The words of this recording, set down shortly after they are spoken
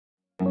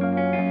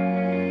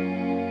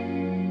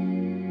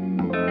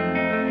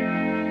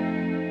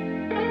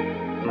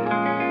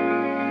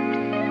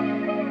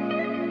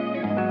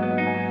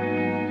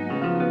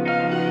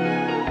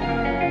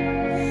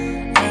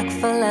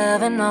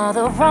all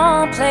the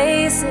wrong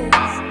places.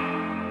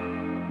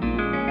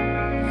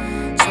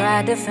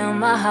 Tried to fill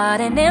my heart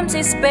in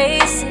empty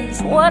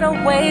spaces. What a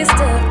waste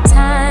of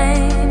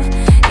time.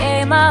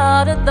 Gave my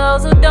all to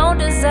those who don't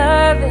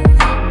deserve it.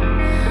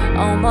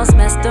 Almost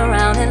messed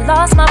around and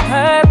lost my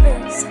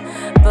purpose.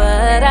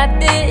 But I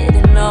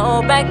didn't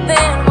know back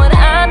then what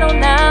I know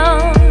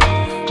now.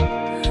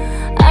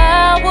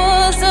 I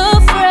was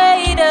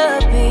afraid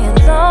of being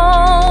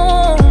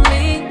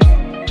lonely.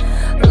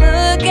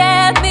 Look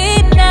at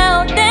me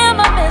now, damn,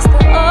 I miss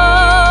the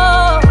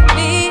old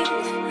me.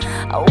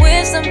 I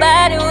wish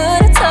somebody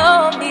would've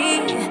told me.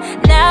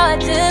 Now I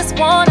just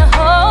wanna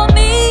hold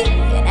me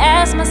and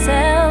ask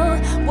myself,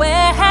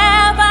 where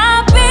have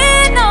I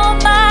been all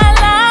my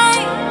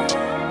life?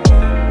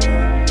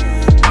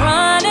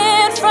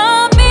 Running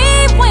from me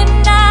when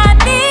I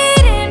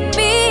needed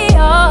me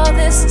all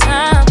this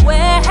time.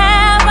 Where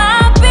have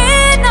I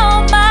been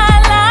all my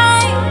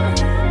life?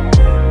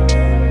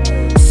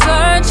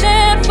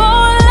 Searching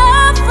for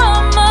love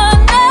from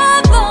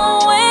another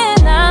when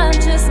I'm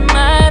just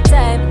my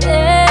type.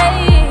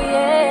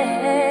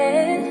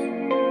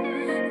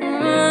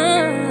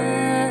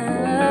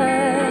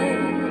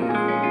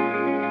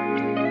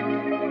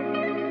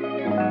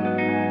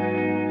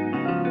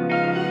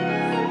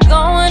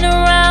 Going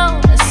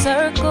around in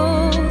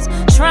circles,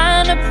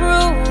 trying to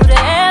prove to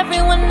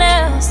everyone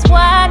else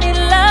why